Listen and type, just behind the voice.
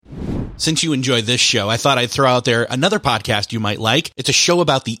Since you enjoy this show, I thought I'd throw out there another podcast you might like. It's a show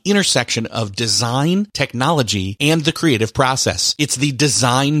about the intersection of design, technology, and the creative process. It's the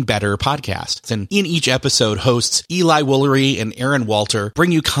Design Better podcast. And in each episode, hosts Eli Woolery and Aaron Walter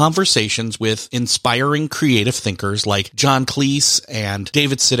bring you conversations with inspiring creative thinkers like John Cleese and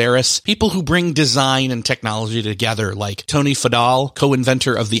David Sedaris, people who bring design and technology together like Tony Fadal,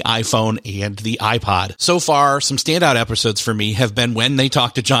 co-inventor of the iPhone and the iPod. So far, some standout episodes for me have been when they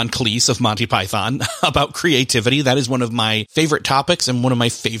talk to John Cleese of Monty Python about creativity. That is one of my favorite topics and one of my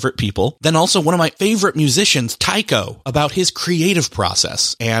favorite people. Then also one of my favorite musicians, Tycho, about his creative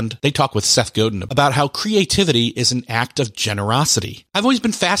process. And they talk with Seth Godin about how creativity is an act of generosity. I've always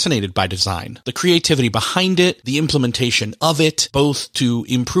been fascinated by design, the creativity behind it, the implementation of it, both to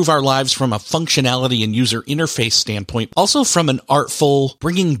improve our lives from a functionality and user interface standpoint, also from an artful,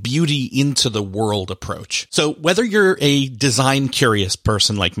 bringing beauty into the world approach. So whether you're a design curious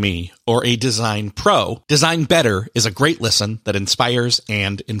person like me or a design pro, Design Better is a great listen that inspires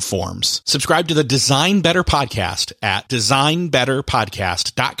and informs. Subscribe to the Design Better podcast at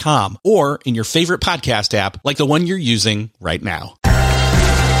designbetterpodcast.com or in your favorite podcast app like the one you're using right now.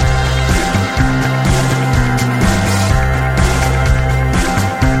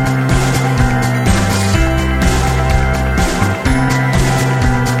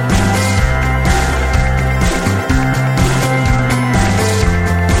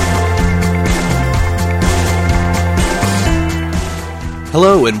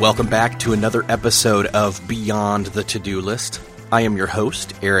 Hello and welcome back to another episode of Beyond the To-Do List. I am your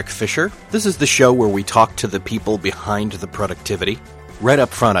host, Eric Fisher. This is the show where we talk to the people behind the productivity. Right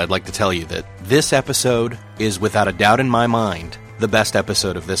up front, I'd like to tell you that this episode is, without a doubt in my mind, the best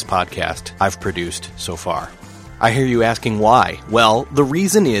episode of this podcast I've produced so far. I hear you asking why. Well, the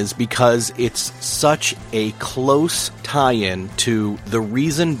reason is because it's such a close tie-in to the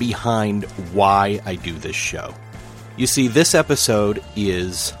reason behind why I do this show. You see, this episode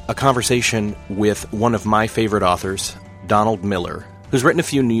is a conversation with one of my favorite authors, Donald Miller, who's written a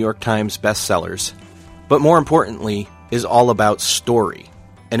few New York Times bestsellers, but more importantly, is all about story.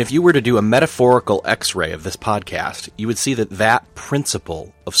 And if you were to do a metaphorical x-ray of this podcast, you would see that that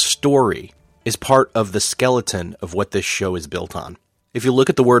principle of story is part of the skeleton of what this show is built on. If you look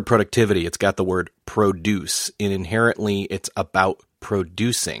at the word productivity, it's got the word produce, and inherently it's about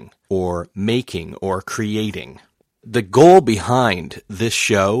producing, or making, or creating. The goal behind this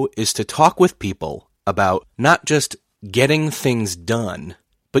show is to talk with people about not just getting things done,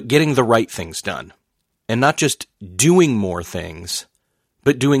 but getting the right things done. And not just doing more things,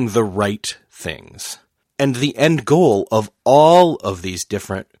 but doing the right things. And the end goal of all of these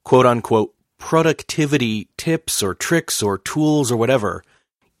different quote-unquote productivity tips or tricks or tools or whatever,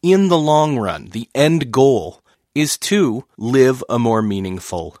 in the long run, the end goal is to live a more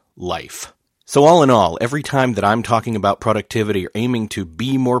meaningful life. So all in all, every time that I'm talking about productivity or aiming to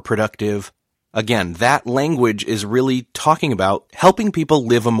be more productive, again, that language is really talking about helping people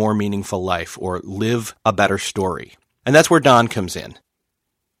live a more meaningful life or live a better story. And that's where Don comes in.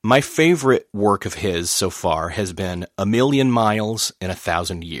 My favorite work of his so far has been A Million Miles in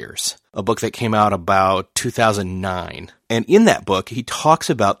 1,000 Years, a book that came out about 2009. And in that book, he talks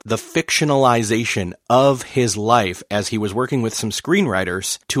about the fictionalization of his life as he was working with some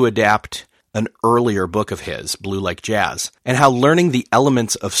screenwriters to adapt an earlier book of his, Blue Like Jazz, and how learning the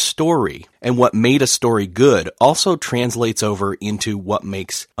elements of story and what made a story good also translates over into what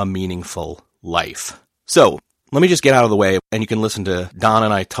makes a meaningful life. So, let me just get out of the way, and you can listen to Don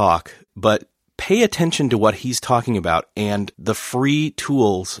and I talk, but pay attention to what he's talking about and the free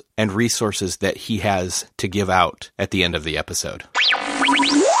tools and resources that he has to give out at the end of the episode.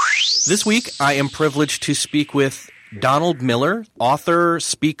 This week, I am privileged to speak with Donald Miller, author,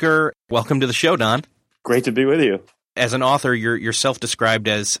 speaker. Welcome to the show, Don. Great to be with you. As an author, you're self-described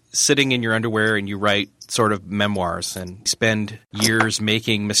as sitting in your underwear and you write sort of memoirs and spend years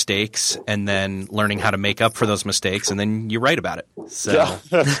making mistakes and then learning how to make up for those mistakes, and then you write about it. So yeah,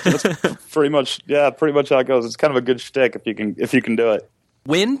 that's pretty much how it goes. It's kind of a good shtick if you can do it.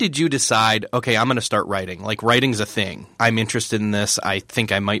 When did you decide, okay, I'm going to start writing? Like, writing's a thing. I'm interested in this. I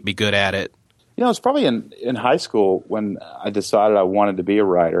think I might be good at it. You know, it's probably in high school when I decided I wanted to be a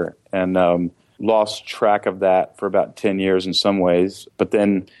writer, and lost track of that for about 10 years in some ways, but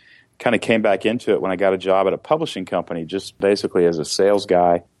then kind of came back into it when I got a job at a publishing company, just basically as a sales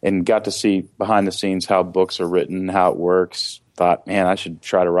guy, and got to see behind the scenes how books are written, how it works. Thought, man, I should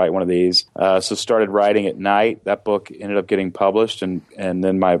try to write one of these. So started writing at night. That book ended up getting published, and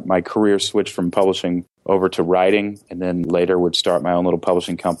then my career switched from publishing over to writing, and then later would start my own little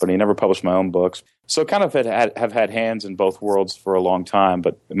publishing company. Never published my own books. So kind of have had hands in both worlds for a long time,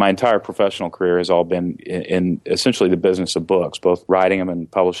 but my entire professional career has all been in essentially the business of books, both writing them and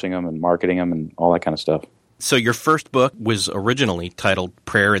publishing them and marketing them and all that kind of stuff. So your first book was originally titled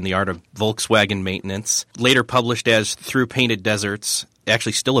Prayer in the Art of Volkswagen Maintenance, later published as Through Painted Deserts,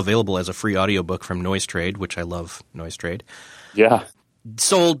 actually still available as a free audiobook from Noise Trade, which I love Noise Trade. Yeah.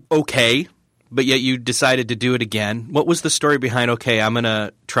 Sold okay, but yet you decided to do it again. What was the story behind, okay, I'm going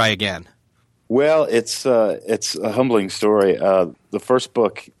to try again? Well, it's a humbling story. The first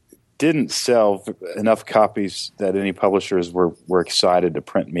book didn't sell enough copies that any publishers were excited to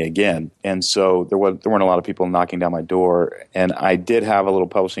print me again. And so there weren't a lot of people knocking down my door. And I did have a little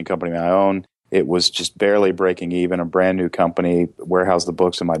publishing company of my own. It was just barely breaking even, a brand new company, warehoused the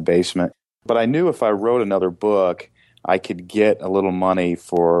books in my basement. But I knew if I wrote another book, I could get a little money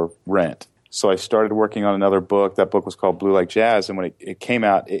for rent. So I started working on another book. That book was called Blue Like Jazz. And when it came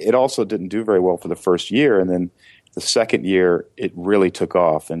out, it also didn't do very well for the first year. And then the second year, it really took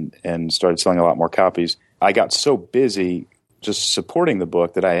off and started selling a lot more copies. I got so busy just supporting the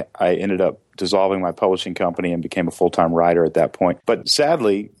book that I ended up dissolving my publishing company and became a full-time writer at that point. But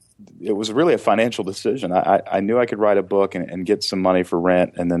sadly, it was really a financial decision. I knew I could write a book and get some money for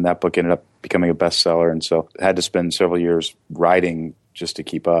rent, and then that book ended up becoming a bestseller. And so I had to spend several years writing just to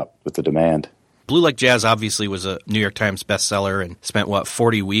keep up with the demand. Blue Like Jazz obviously was a New York Times bestseller and spent,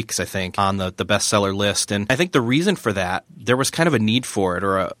 40 weeks, I think, on the bestseller list. And I think the reason for that, there was kind of a need for it,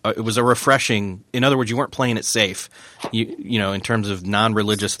 or it was a refreshing, in other words, you weren't playing it safe, you know, in terms of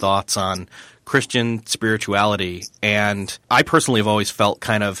non-religious thoughts on Christian spirituality. And I personally have always felt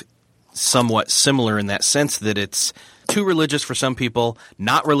kind of somewhat similar in that sense that it's too religious for some people,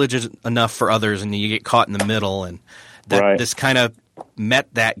 not religious enough for others, and you get caught in the middle. And that Right. This kind of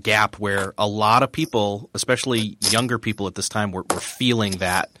met that gap where a lot of people, especially younger people at this time, were feeling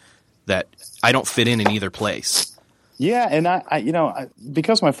that I don't fit in either place. Yeah, and I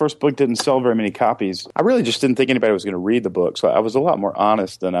because my first book didn't sell very many copies, I really just didn't think anybody was going to read the book. So I was a lot more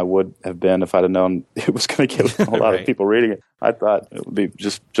honest than I would have been if I'd have known it was going to get a lot Right. of people reading it. I thought it would be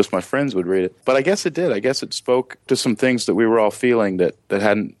just my friends would read it, but I guess it did. I guess it spoke to some things that we were all feeling that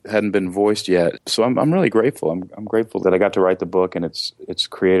hadn't been voiced yet. So I'm really grateful. I'm grateful that I got to write the book, and it's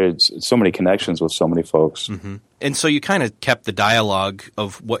created so many connections with so many folks. Mm-hmm. And so you kind of kept the dialogue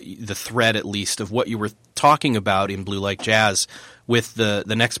of the thread, at least, of what you were talking about in Blue Like Jazz with the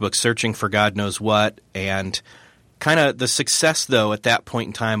next book, Searching for God Knows What, and kind of the success, though, at that point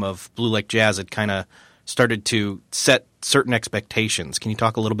in time of Blue Like Jazz had kind of started to set certain expectations. Can you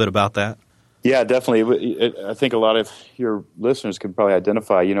talk a little bit about that? Yeah, definitely. I think a lot of your listeners can probably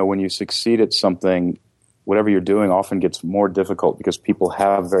identify, when you succeed at something, whatever you're doing often gets more difficult because people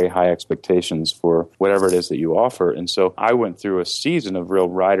have very high expectations for whatever it is that you offer. And so I went through a season of real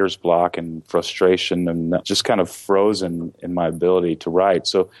writer's block and frustration and just kind of frozen in my ability to write.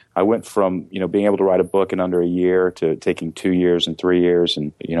 So I went from, being able to write a book in under a year to taking 2 years and 3 years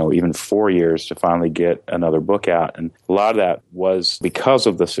and, even 4 years to finally get another book out. And a lot of that was because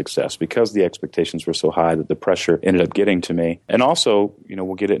of the success, because the expectations were so high that the pressure ended up getting to me. And also,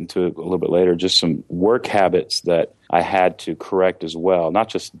 we'll get into a little bit later, just some work habits that I had to correct as well, not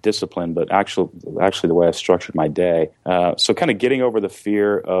just discipline, but actually the way I structured my day. So kind of getting over the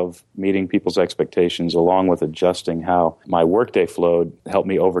fear of meeting people's expectations along with adjusting how my workday flowed helped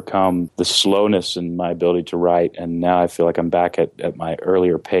me overcome the slowness in my ability to write. And now I feel like I'm back at my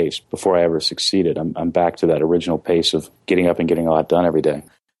earlier pace before I ever succeeded. I'm back to that original pace of getting up and getting a lot done every day.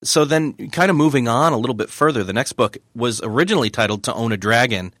 So then kind of moving on a little bit further, the next book was originally titled To Own a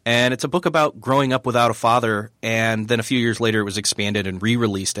Dragon, and it's a book about growing up without a father, and then a few years later it was expanded and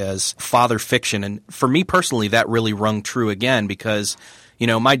re-released as father fiction. And for me personally, that really rung true again because,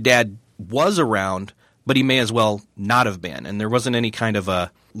 my dad was around, but he may as well not have been. And there wasn't any kind of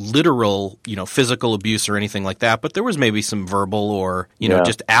a literal, physical abuse or anything like that, but there was maybe some verbal or,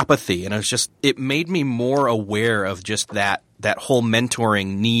 just apathy. And it made me more aware of just that whole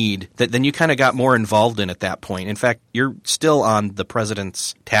mentoring need that then you kind of got more involved in at that point. In fact, you're still on the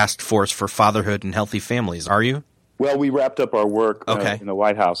president's task force for fatherhood and healthy families, are you? Well, we wrapped up our work in the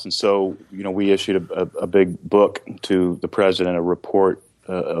White House. And so, we issued a big book to the president, a report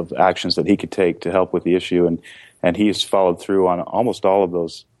of actions that he could take to help with the issue. And he has followed through on almost all of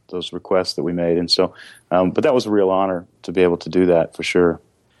those requests that we made. And so, but that was a real honor to be able to do that for sure.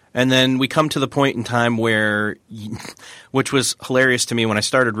 And then we come to the point in time where, which was hilarious to me when I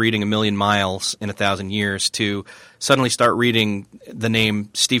started reading A Million Miles in 1,000 Years, to suddenly start reading the name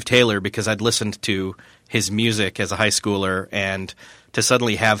Steve Taylor because I'd listened to his music as a high schooler and to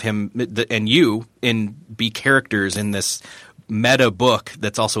suddenly have him and you be characters in this meta book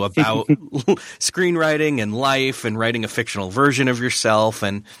that's also about screenwriting and life and writing a fictional version of yourself,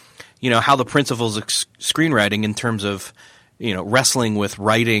 and how the principles of screenwriting in terms of wrestling with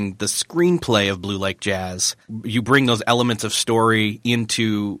writing the screenplay of Blue Like Jazz. You bring those elements of story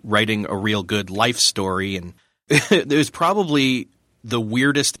into writing a real good life story, and it was probably the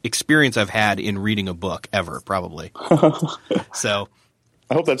weirdest experience I've had in reading a book ever, probably. So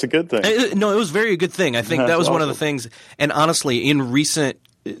I hope that's a good thing. No, it was very a good thing. I think that was awesome. One of the things. And honestly,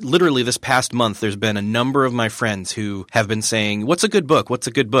 literally this past month, there's been a number of my friends who have been saying, "What's a good book? What's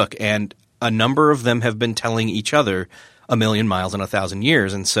a good book?" And a number of them have been telling each other A Million Miles in 1,000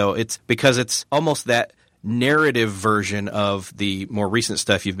 Years. And so it's because it's almost that narrative version of the more recent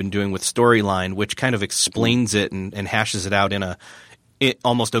stuff you've been doing with Storyline, which kind of explains it and hashes it out in it's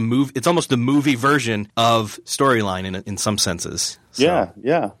almost a movie version of Storyline in some senses. So.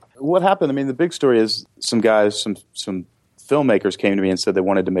 Yeah. What happened? I mean, the big story is some guys, some filmmakers came to me and said they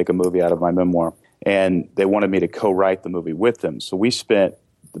wanted to make a movie out of my memoir, and they wanted me to co-write the movie with them. So we spent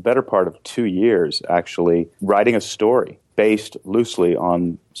the better part of 2 years actually writing a story based loosely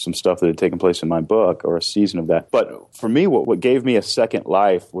on some stuff that had taken place in my book, or a season of that. But for me, what gave me a second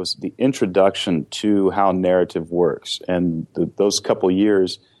life was the introduction to how narrative works. And those couple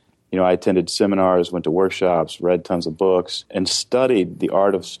years, I attended seminars, went to workshops, read tons of books, and studied the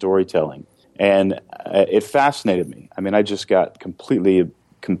art of storytelling. And it fascinated me. I mean, I just got completely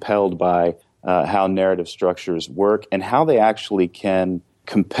compelled by how narrative structures work and how they actually can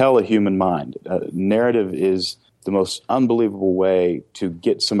compel a human mind. Narrative is the most unbelievable way to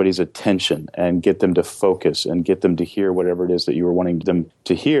get somebody's attention and get them to focus and get them to hear whatever it is that you were wanting them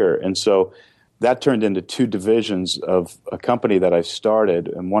to hear. And so that turned into two divisions of a company that I started,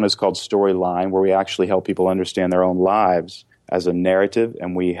 and one is called Storyline, where we actually help people understand their own lives as a narrative,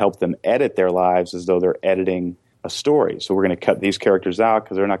 and we help them edit their lives as though they're editing a story. So we're going to cut these characters out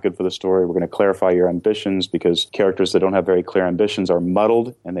because they're not good for the story. We're going to clarify your ambitions because characters that don't have very clear ambitions are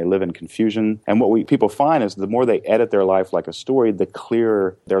muddled and they live in confusion. And what people find is the more they edit their life like a story, the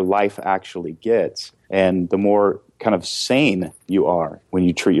clearer their life actually gets, and the more kind of sane you are when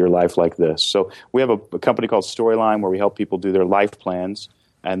you treat your life like this. So we have a company called Storyline where we help people do their life plans.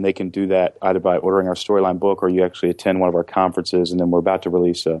 And they can do that either by ordering our Storyline book, or you actually attend one of our conferences. And then we're about to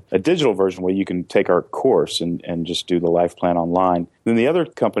release a digital version where you can take our course and just do the life plan online. Then the other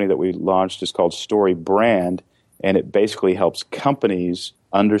company that we launched is called Story Brand, and it basically helps companies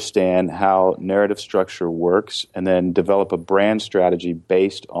understand how narrative structure works and then develop a brand strategy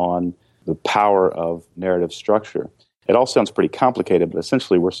based on the power of narrative structure. It all sounds pretty complicated, but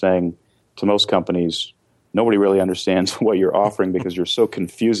essentially we're saying to most companies, nobody really understands what you're offering because you're so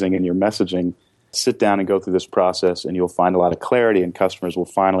confusing in your messaging. Sit down and go through this process, and you'll find a lot of clarity, and customers will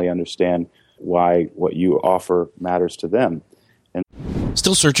finally understand why what you offer matters to them.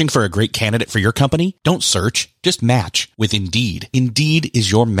 Still searching for a great candidate for your company? Don't search, just match with Indeed. Indeed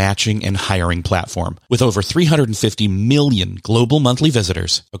is your matching and hiring platform with over 350 million global monthly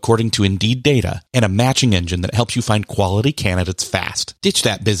visitors, according to Indeed data, and a matching engine that helps you find quality candidates fast. Ditch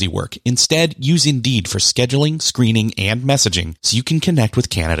that busy work. Instead, use Indeed for scheduling, screening, and messaging so you can connect with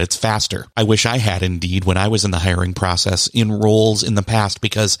candidates faster. I wish I had Indeed when I was in the hiring process in roles in the past,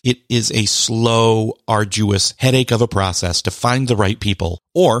 because it is a slow, arduous headache of a process to find the right people.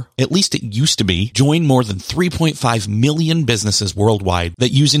 Or, at least it used to be. Join more than 3.5 million businesses worldwide that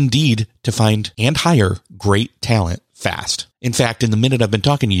use Indeed to find and hire great talent fast. In fact, in the minute I've been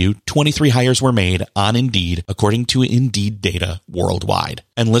talking to you, 23 hires were made on Indeed, according to Indeed data worldwide.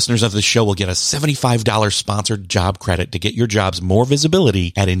 And listeners of the show will get a $75 sponsored job credit to get your jobs more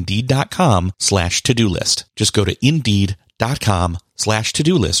visibility at Indeed.com/to-do list. Just go to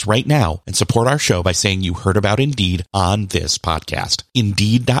Indeed.com/to-do list right now and support our show by saying you heard about Indeed on this podcast.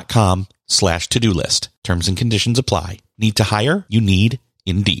 Indeed.com/to-do list. Terms and conditions apply. Need to hire? You need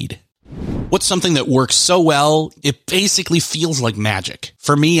Indeed. What's something that works so well, it basically feels like magic?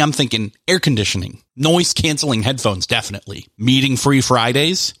 For me, I'm thinking air conditioning, noise-canceling headphones, definitely. Meeting-free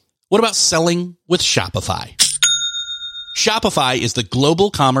Fridays? What about selling with Shopify? Shopify is the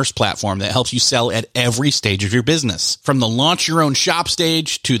global commerce platform that helps you sell at every stage of your business. From the launch your own shop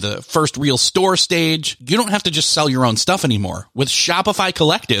stage to the first real store stage, you don't have to just sell your own stuff anymore. With Shopify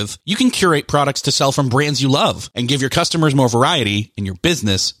Collective, you can curate products to sell from brands you love and give your customers more variety and your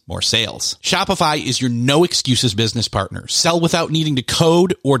business more sales. Shopify is your no excuses business partner. Sell without needing to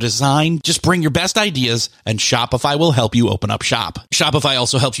code or design. Just bring your best ideas and Shopify will help you open up shop. Shopify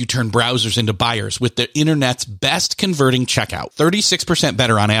also helps you turn browsers into buyers with the internet's best converting opening checkout, 36%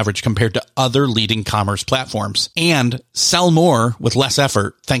 better on average compared to other leading commerce platforms, and sell more with less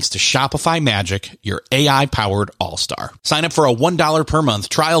effort thanks to Shopify Magic, your AI-powered all-star. Sign up for a $1 per month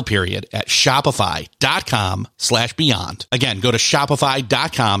trial period at shopify.com/beyond. Again, go to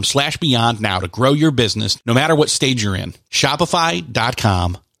shopify.com/beyond now to grow your business no matter what stage you're in.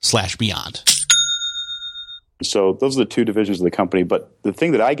 Shopify.com/beyond. So those are the two divisions of the company. But the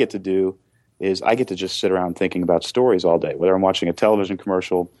thing that I get to do is I get to just sit around thinking about stories all day, whether I'm watching a television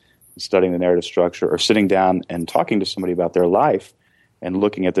commercial, studying the narrative structure, or sitting down and talking to somebody about their life and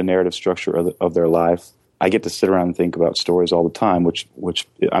looking at the narrative structure of their life. I get to sit around and think about stories all the time, which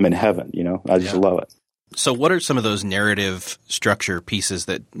I'm in heaven, I just love it. So what are some of those narrative structure pieces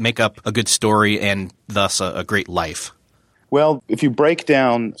that make up a good story and thus a great life? Well, if you break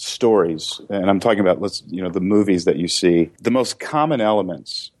down stories, and I'm talking about the movies that you see, the most common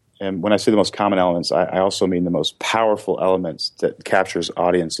elements, and when I say the most common elements, I also mean the most powerful elements that captures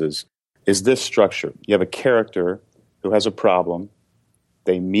audiences, is this structure. You have a character who has a problem.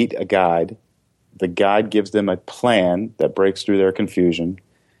 They meet a guide. The guide gives them a plan that breaks through their confusion.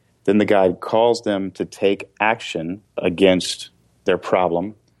 Then the guide calls them to take action against their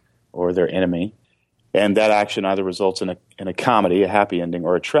problem or their enemy. And that action either results in a comedy, a happy ending,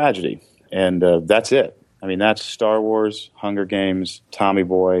 or a tragedy. And that's it. I mean, that's Star Wars, Hunger Games, Tommy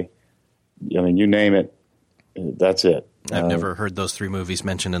Boy. I mean, you name it, that's it. I've never heard those three movies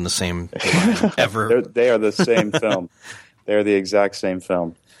mentioned in the same line, ever. They are the same film. They're the exact same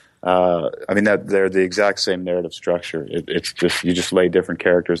film. They're the exact same narrative structure. It's just you just lay different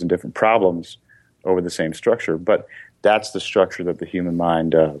characters and different problems over the same structure. But that's the structure that the human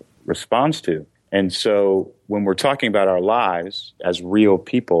mind responds to. And so when we're talking about our lives as real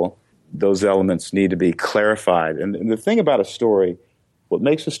people, those elements need to be clarified. And the thing about a story, what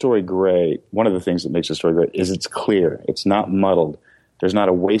makes a story great, one of the things that makes a story great is it's clear. It's not muddled. There's not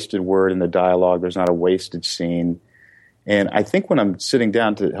a wasted word in the dialogue. There's not a wasted scene. And I think when I'm sitting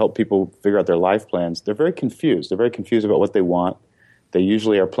down to help people figure out their life plans, they're very confused. They're very confused about what they want. They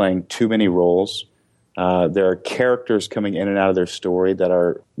usually are playing too many roles. There are characters coming in and out of their story that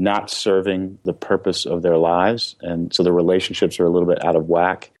are not serving the purpose of their lives, and so the relationships are a little bit out of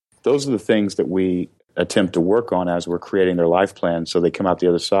whack. Those are the things that we attempt to work on as we're creating their life plan so they come out the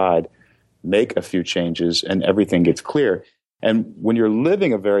other side, make a few changes, and everything gets clear. And when you're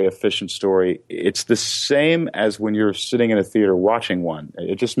living a very efficient story, it's the same as when you're sitting in a theater watching one.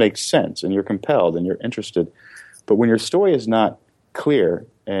 It just makes sense, and you're compelled, and you're interested. But when your story is not clear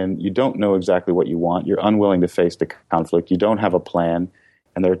and you don't know exactly what you want, you're unwilling to face the conflict, you don't have a plan,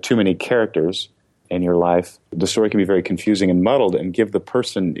 and there are too many characters in your life, the story can be very confusing and muddled and give the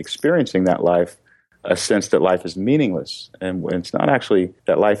person experiencing that life a sense that life is meaningless. And when it's not actually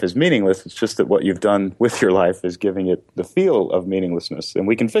that life is meaningless, it's just that what you've done with your life is giving it the feel of meaninglessness, and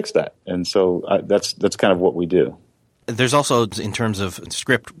we can fix that. And so that's kind of what we do. There's also, in terms of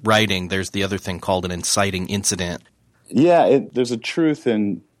script writing, there's the other thing called an inciting incident. Yeah, there's a truth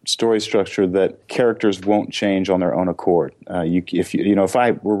in story structure that characters won't change on their own accord. If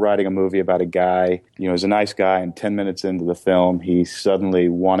I were writing a movie about a guy, he's a nice guy, and 10 minutes into the film, he suddenly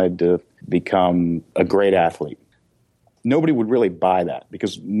wanted to become a great athlete. Nobody would really buy that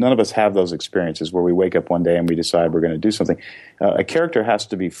because none of us have those experiences where we wake up one day and we decide we're going to do something. A character has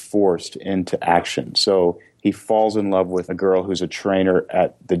to be forced into action. So he falls in love with a girl who's a trainer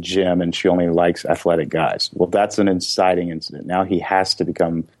at the gym and she only likes athletic guys. Well, that's an inciting incident. Now he has to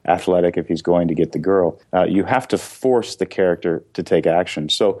become athletic if he's going to get the girl. You have to force the character to take action.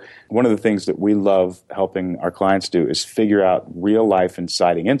 So one of the things that we love helping our clients do is figure out real life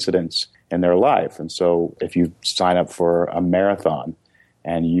inciting incidents in their life. And so if you sign up for a marathon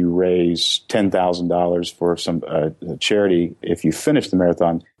and you raise $10,000 for some charity, if you finish the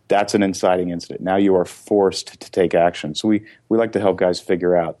marathon, that's an inciting incident. Now you are forced to take action. So we like to help guys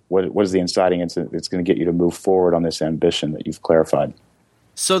figure out what is the inciting incident that's going to get you to move forward on this ambition that you've clarified.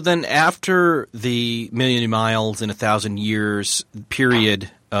 So then after the Million Miles in 1,000 Years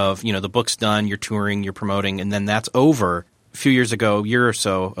period of, the book's done, you're touring, you're promoting, and then that's over, a few years ago, a year or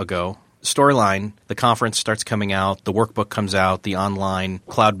so ago, Storyline, the conference starts coming out, the workbook comes out, the online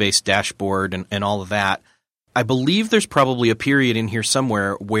cloud-based dashboard and all of that. I believe there's probably a period in here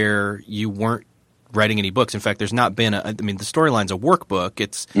somewhere where you weren't writing any books. In fact, there's not been the Storyline's a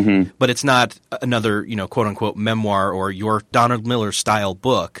workbook. But it's not another, quote unquote memoir or your Donald Miller style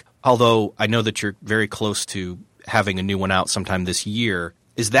book. Although I know that you're very close to having a new one out sometime this year.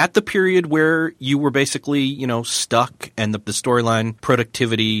 Is that the period where you were basically, stuck and the Storyline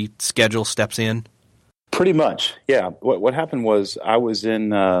productivity schedule steps in? Pretty much, yeah. What happened was I was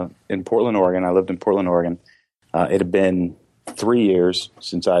in Portland, Oregon. I lived in Portland, Oregon. It had been 3 years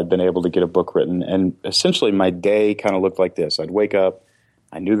since I had been able to get a book written, and essentially my day kind of looked like this. I'd wake up,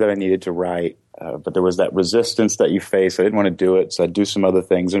 I knew that I needed to write, but there was that resistance that you face. I didn't want to do it, so I'd do some other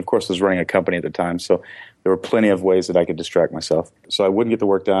things. And of course, I was running a company at the time, so there were plenty of ways that I could distract myself. So I wouldn't get the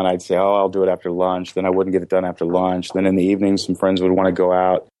work done. I'd say, I'll do it after lunch. Then I wouldn't get it done after lunch. Then in the evening, some friends would want to go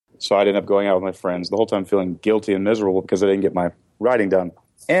out. So I'd end up going out with my friends, the whole time feeling guilty and miserable because I didn't get my writing done.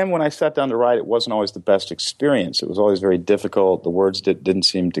 And when I sat down to write, it wasn't always the best experience. It was always very difficult. The words didn't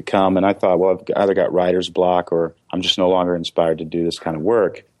seem to come. And I thought, well, I've either got writer's block or I'm just no longer inspired to do this kind of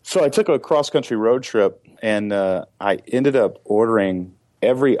work. So I took a cross-country road trip, and I ended up ordering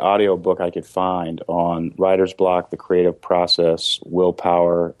every audiobook I could find on writer's block, the creative process,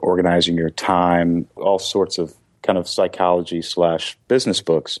 willpower, organizing your time, all sorts of kind of psychology/business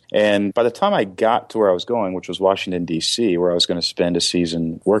books. And by the time I got to where I was going, which was Washington, D.C., where I was going to spend a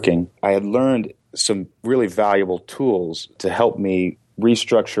season working, I had learned some really valuable tools to help me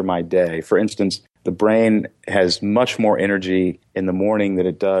restructure my day. For instance, the brain has much more energy in the morning than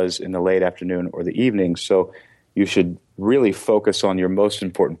it does in the late afternoon or the evening. So you should really focus on your most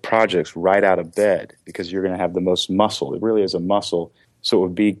important projects right out of bed because you're going to have the most muscle. It really is a muscle. So it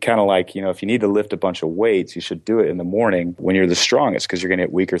would be kind of like, if you need to lift a bunch of weights, you should do it in the morning when you're the strongest because you're going to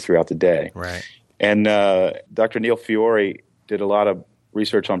get weaker throughout the day. Right. And Dr. Neil Fiore did a lot of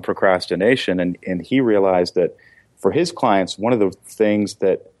research on procrastination, and he realized that for his clients, one of the things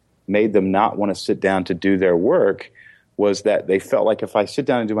that made them not want to sit down to do their work was that they felt like if I sit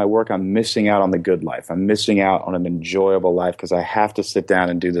down and do my work, I'm missing out on the good life. I'm missing out on an enjoyable life because I have to sit down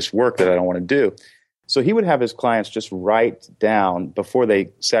and do this work that I don't want to do. So he would have his clients just write down, before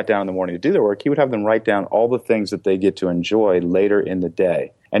they sat down in the morning to do their work, he would have them write down all the things that they get to enjoy later in the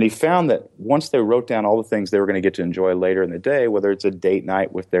day. And he found that once they wrote down all the things they were going to get to enjoy later in the day, whether it's a date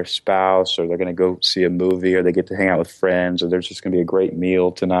night with their spouse or they're going to go see a movie or they get to hang out with friends or there's just going to be a great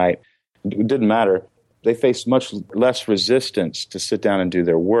meal tonight, it didn't matter. They faced much less resistance to sit down and do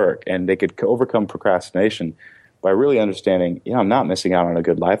their work, and they could overcome procrastination by really understanding, I'm not missing out on a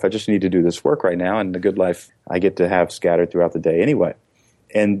good life. I just need to do this work right now, and the good life I get to have scattered throughout the day anyway.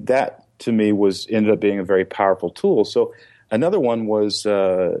 And that, to me, ended up being a very powerful tool. So another one was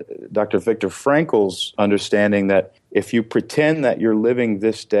Dr. Viktor Frankl's understanding that if you pretend that you're living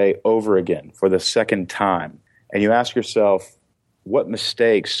this day over again for the second time, and you ask yourself, what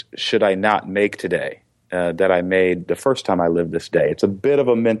mistakes should I not make today that I made the first time I lived this day? It's a bit of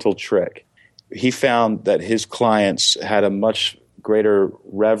a mental trick. He found that his clients had a much greater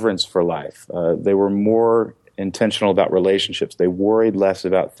reverence for life. They were more intentional about relationships. They worried less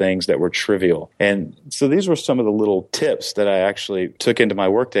about things that were trivial. And so these were some of the little tips that I actually took into my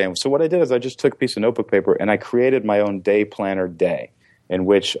workday. And so what I did is I just took a piece of notebook paper and I created my own day planner day, in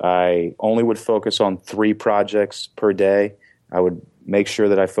which I only would focus on 3 projects per day. I would make sure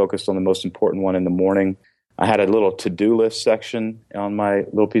that I focused on the most important one in the morning. I had a little to-do list section on my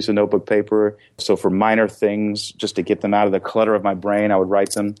little piece of notebook paper. So for minor things, just to get them out of the clutter of my brain, I would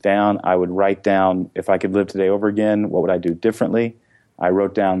write them down. I would write down, if I could live today over again, what would I do differently? I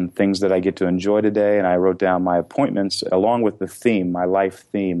wrote down things that I get to enjoy today, and I wrote down my appointments along with the theme, my life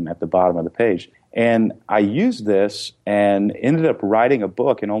theme at the bottom of the page. And I used this and ended up writing a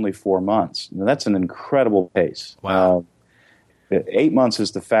book in only 4 months. Now, that's an incredible pace. Wow. 8 months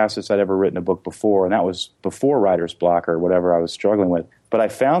is the fastest I'd ever written a book before, and that was before writer's block or whatever I was struggling with. But I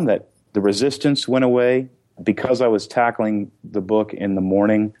found that the resistance went away because I was tackling the book in the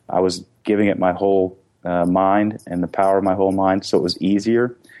morning. I was giving it my whole mind and the power of my whole mind, so it was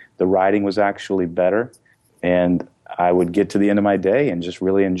easier. The writing was actually better, and I would get to the end of my day and just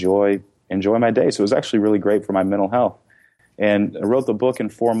really enjoy my day. So it was actually really great for my mental health. And I wrote the book in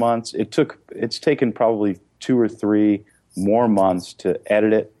 4 months. It's taken probably 2 or 3 more months to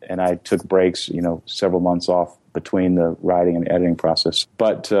edit it, and I took breaks, several months off between the writing and editing process.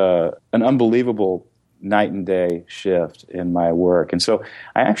 But an unbelievable night and day shift in my work. And so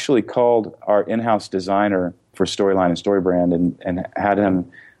I actually called our in-house designer for Storyline and Storybrand and had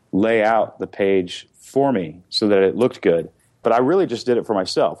him lay out the page for me so that it looked good. But I really just did it for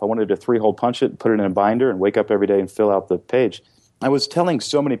myself. I wanted to 3-hole punch it, put it in a binder, and wake up every day and fill out the page. I was telling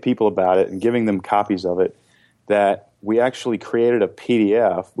so many people about it and giving them copies of it that we actually created a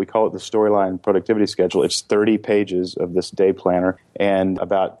PDF. We call it the Storyline Productivity Schedule. It's 30 pages of this day planner and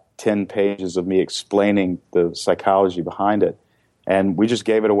about 10 pages of me explaining the psychology behind it. And we just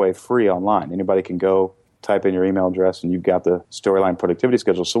gave it away free online. Anybody can go type in your email address, and you've got the Storyline productivity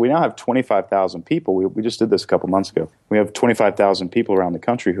schedule. So we now have 25,000 people. We just did this a couple months ago. We have 25,000 people around the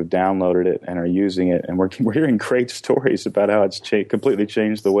country who've downloaded it and are using it, and we're hearing great stories about how it's completely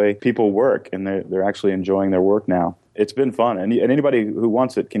changed the way people work, and they're actually enjoying their work now. It's been fun, and anybody who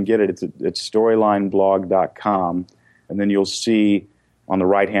wants it can get it. It's storylineblog.com, and then you'll see on the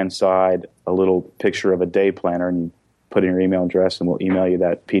right-hand side a little picture of a day planner, and you put in your email address, and we'll email you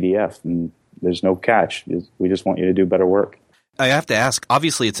that PDF. And there's no catch. We just want you to do better work. I have to ask,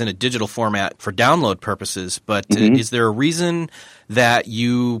 obviously it's in a digital format for download purposes, but is there a reason that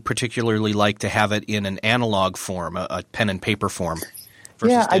you particularly like to have it in an analog form, a pen and paper form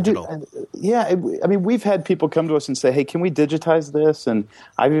versus digital? I mean, we've had people come to us and say, hey, can we digitize this? And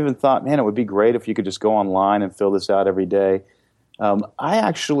I've even thought, man, it would be great if you could just go online and fill this out every day. I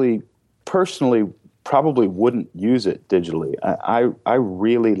actually personally probably wouldn't use it digitally. I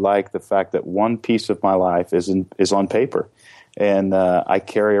really like the fact that one piece of my life is on paper. And I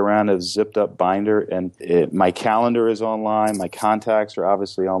carry around a zipped up binder, and my calendar is online. My contacts are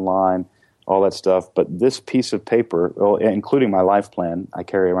obviously online, all that stuff. But this piece of paper, including my life plan, I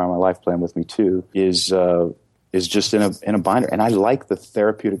carry around my life plan with me too, is just in a binder. And I like the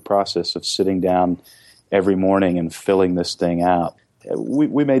therapeutic process of sitting down every morning and filling this thing out.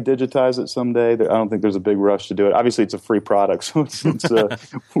 We may digitize it someday. I don't think there's a big rush to do it. Obviously, it's a free product, so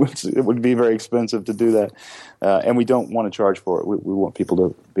it would be very expensive to do that. And we don't want to charge for it. We want people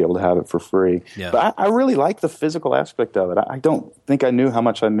to be able to have it for free. Yeah. But I really like the physical aspect of it. I don't think I knew how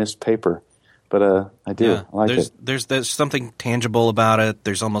much I missed paper, but I do. Yeah. I like it. There's something tangible about it.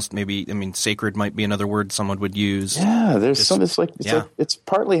 There's almost sacred might be another word someone would use. Yeah, it's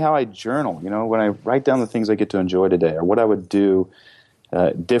partly how I journal. When I write down the things I get to enjoy today, or what I would do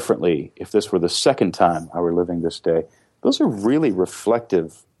differently if this were the second time I were living this day. Those are really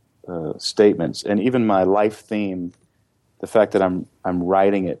reflective statements, and even my life theme, the fact that I'm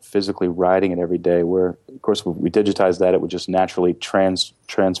physically writing it every day, where, of course, if we digitize that, it would just naturally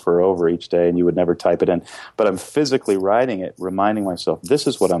transfer over each day, and you would never type it in. But I'm physically writing it, reminding myself, this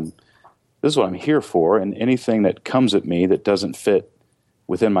is what I'm here for, and anything that comes at me that doesn't fit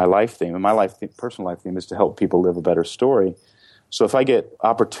within my life theme, and my personal life theme is to help people live a better story. So if I get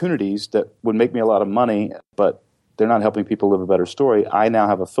opportunities that would make me a lot of money, but they're not helping people live a better story, I now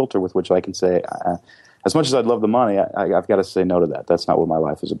have a filter with which I can say, as much as I'd love the money, I've got to say no to that. That's not what my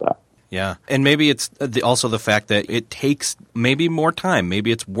life is about. Yeah. And maybe it's also the fact that it takes maybe more time.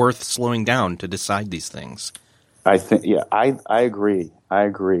 Maybe it's worth slowing down to decide these things. I think, I agree.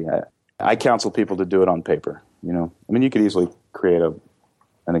 I counsel people to do it on paper. You could easily create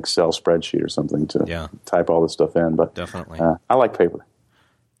an Excel spreadsheet or something to type all this stuff in, but definitely, I like paper.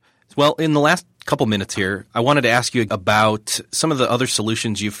 Well, in the last couple minutes here, I wanted to ask you about some of the other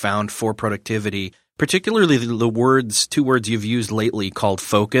solutions you've found for productivity, particularly the two words you've used lately called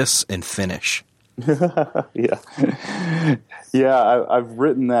focus and finish. I've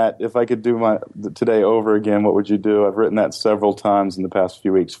written that. If I could do today over again, what would you do? I've written that several times in the past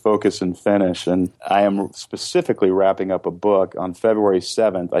few weeks, focus and finish. And I am specifically wrapping up a book. On February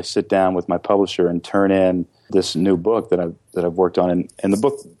 7th, I sit down with my publisher and turn in this new book that I've worked on. And the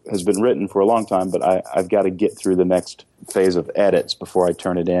book has been written for a long time, but I've got to get through the next phase of edits before I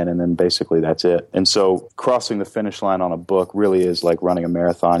turn it in, and then basically that's it. And so crossing the finish line on a book really is like running a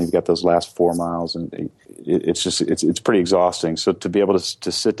marathon. You've got those last 4 miles, and it's pretty exhausting. So to be able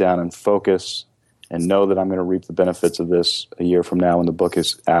to sit down and focus and know that I'm going to reap the benefits of this a year from now when the book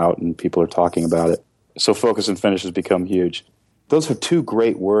is out and people are talking about it. So focus and finish has become huge. Those are two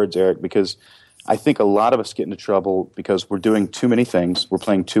great words, Eric, because I think a lot of us get into trouble because we're doing too many things. We're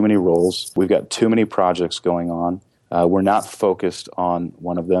playing too many roles. We've got too many projects going on. We're not focused on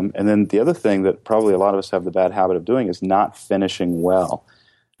one of them. And then the other thing that probably a lot of us have the bad habit of doing is not finishing well.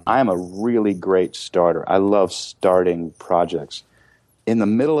 I am a really great starter. I love starting projects. In the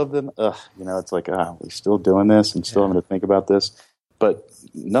middle of them, it's like, we're still doing this and still having to think about this. But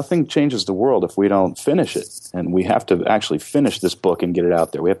nothing changes the world if we don't finish it. And we have to actually finish this book and get it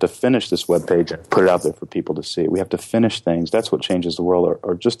out there. We have to finish this webpage and put it out there for people to see. We have to finish things. That's what changes the world,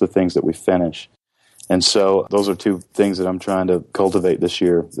 or just the things that we finish. And so those are two things that I'm trying to cultivate this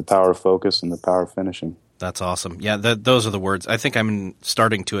year, the power of focus and the power of finishing. That's awesome. Yeah, those are the words. I think I'm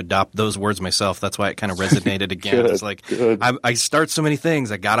starting to adopt those words myself. That's why it kind of resonated again. Good, it's like I start so many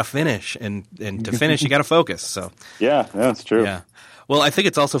things. I got to finish. And to finish, you got to focus. So yeah, that's true. Yeah. Well, I think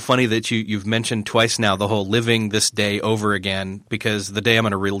it's also funny that you've mentioned twice now the whole living this day over again, because the day I'm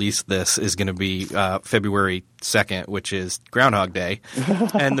going to release this is going to be February 2nd, which is Groundhog Day.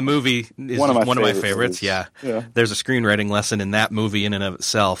 And the movie is one of my favorites. Yeah. There's a screenwriting lesson in that movie in and of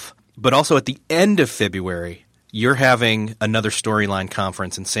itself. But also at the end of February, you're having another Storyline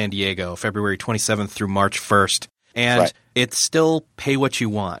conference in San Diego, February 27th through March 1st. And it's still pay what you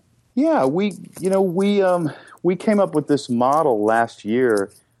want. Yeah, we came up with this model last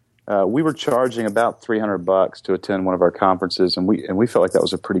year. We were charging about $300 to attend one of our conferences, and we felt like that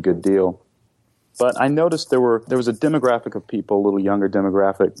was a pretty good deal. But I noticed there was a demographic of people, a little younger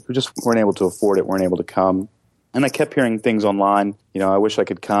demographic, who just weren't able to afford it, weren't able to come. And I kept hearing things online, I wish I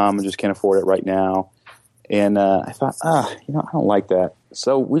could come, I just can't afford it right now. And I thought, I don't like that.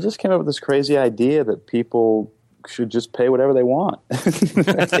 So we just came up with this crazy idea that people should just pay whatever they want.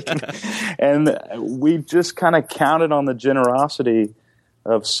 And we just kind of counted on the generosity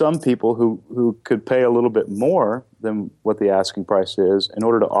of some people who could pay a little bit more than what the asking price is in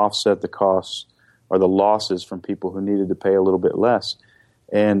order to offset the costs or the losses from people who needed to pay a little bit less.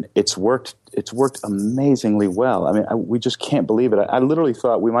 And it's worked amazingly well. I mean, we just can't believe it. I literally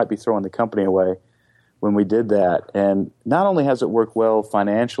thought we might be throwing the company away when we did that. And not only has it worked well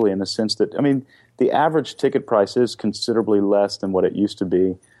financially in the sense that, the average ticket price is considerably less than what it used to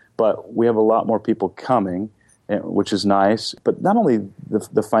be, but we have a lot more people coming, which is nice. But not only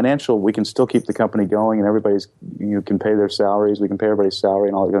the financial, we can still keep the company going, and everybody's can pay their salaries, we can pay everybody's salary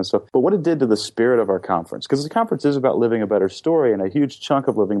and all that kind of stuff. But what it did to the spirit of our conference, because the conference is about living a better story, and a huge chunk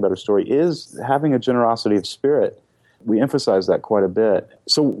of living a better story is having a generosity of spirit. We emphasize that quite a bit.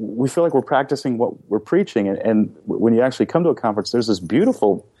 So we feel like we're practicing what we're preaching, and when you actually come to a conference, there's this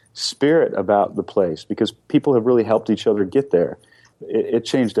beautiful spirit about the place because people have really helped each other get there. It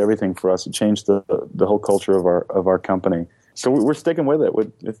changed everything for us. It changed the whole culture of our company. So we're sticking with it.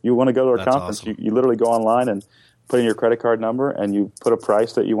 If you want to go to our conference, awesome. You literally go online and put in your credit card number and you put a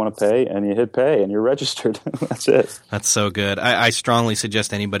price that you want to pay and you hit pay and you're registered. That's it. That's so good. I strongly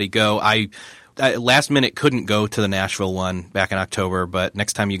suggest anybody go. I last minute couldn't go to the Nashville one back in October, but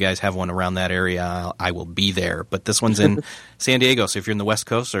next time you guys have one around that area, I will be there. But this one's in San Diego, so if you're in the West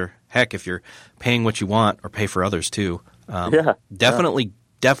Coast, or heck, if you're paying what you want or pay for others too, definitely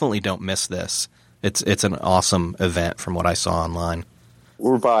don't miss this. It's an awesome event from what I saw online.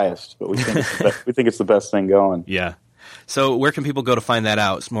 We're biased, but we think it's the best thing going. Yeah. So where can people go to find that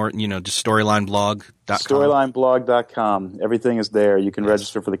out? It's more, just storylineblog.com. Storylineblog.com. Everything is there. You can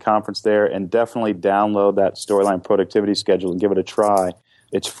register for the conference there, and definitely download that Storyline productivity schedule and give it a try.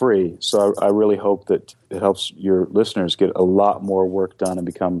 It's free, so I really hope that it helps your listeners get a lot more work done and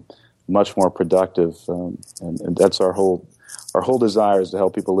become much more productive. And that's our whole desire, is to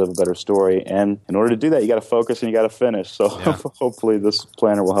help people live a better story. And in order to do that, you got to focus and you got to finish. So hopefully this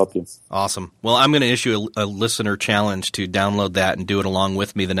planner will help you. Awesome. Well, I'm going to issue a listener challenge to download that and do it along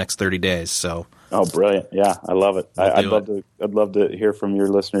with me the next 30 days. So. Oh, brilliant. Yeah, I love it. I'd love to hear from your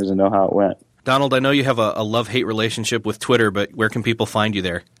listeners and know how it went. Donald, I know you have a love-hate relationship with Twitter, but where can people find you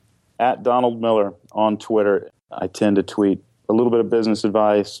there? At Donald Miller on Twitter. I tend to tweet a little bit of business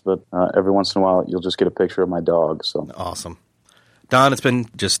advice, but every once in a while you'll just get a picture of my dog. So awesome. Don, it's been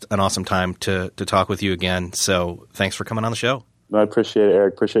just an awesome time to talk with you again. So thanks for coming on the show. I appreciate it,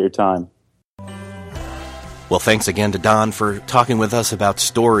 Eric. Appreciate your time. Well, thanks again to Don for talking with us about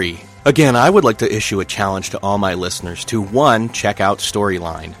story. Again, I would like to issue a challenge to all my listeners to 1, check out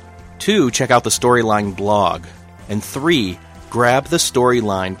Storyline. 2, check out the Storyline blog. And 3, grab the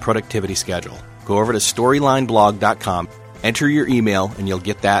Storyline productivity schedule. Go over to storylineblog.com, enter your email, and you'll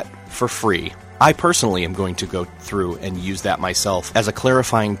get that for free. I personally am going to go through and use that myself as a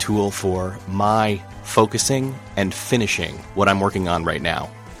clarifying tool for my focusing and finishing what I'm working on right now.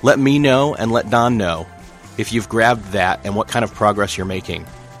 Let me know and let Don know if you've grabbed that and what kind of progress you're making.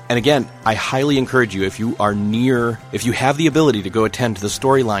 And again, I highly encourage you, if you have the ability to go attend the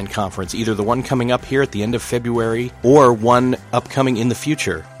Storyline conference, either the one coming up here at the end of February or one upcoming in the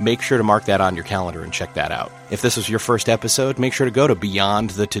future, make sure to mark that on your calendar and check that out. If this was your first episode, make sure to go to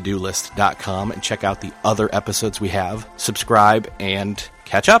beyondthetodolist.com and check out the other episodes we have, subscribe, and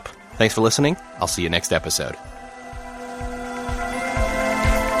catch up. Thanks for listening. I'll see you next episode.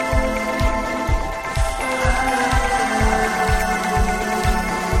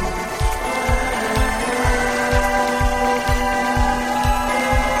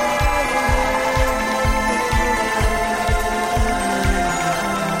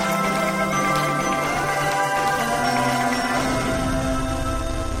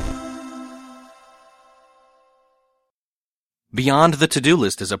 Beyond the To-Do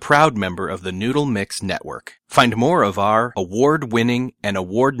List is a proud member of the Noodle Mix Network. Find more of our award-winning and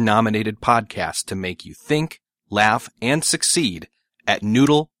award-nominated podcasts to make you think, laugh, and succeed at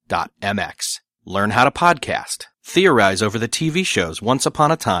noodle.mx. Learn how to podcast Theorize over the TV shows Once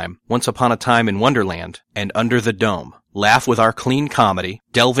Upon a Time in Wonderland, and Under the Dome. Laugh with our clean comedy,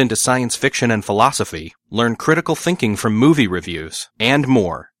 delve into science fiction and philosophy, learn critical thinking from movie reviews, and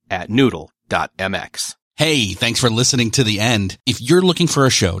more at Noodle.mx. Hey, thanks for listening to the end. If you're looking for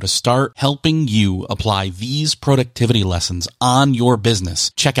a show to start helping you apply these productivity lessons on your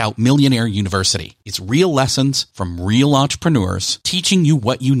business, check out Millionaire University. It's real lessons from real entrepreneurs teaching you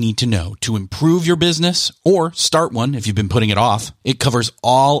what you need to know to improve your business or start one if you've been putting it off. It covers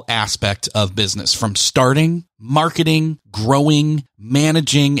all aspects of business, from starting, marketing, growing,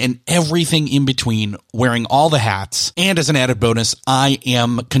 managing, and everything in between, wearing all the hats. And as an added bonus, I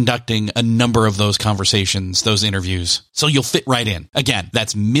am conducting a number of those conversations, those interviews. So you'll fit right in. Again,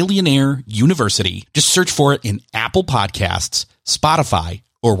 that's Millionaire University. Just search for it in Apple Podcasts, Spotify,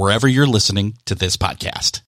 or wherever you're listening to this podcast.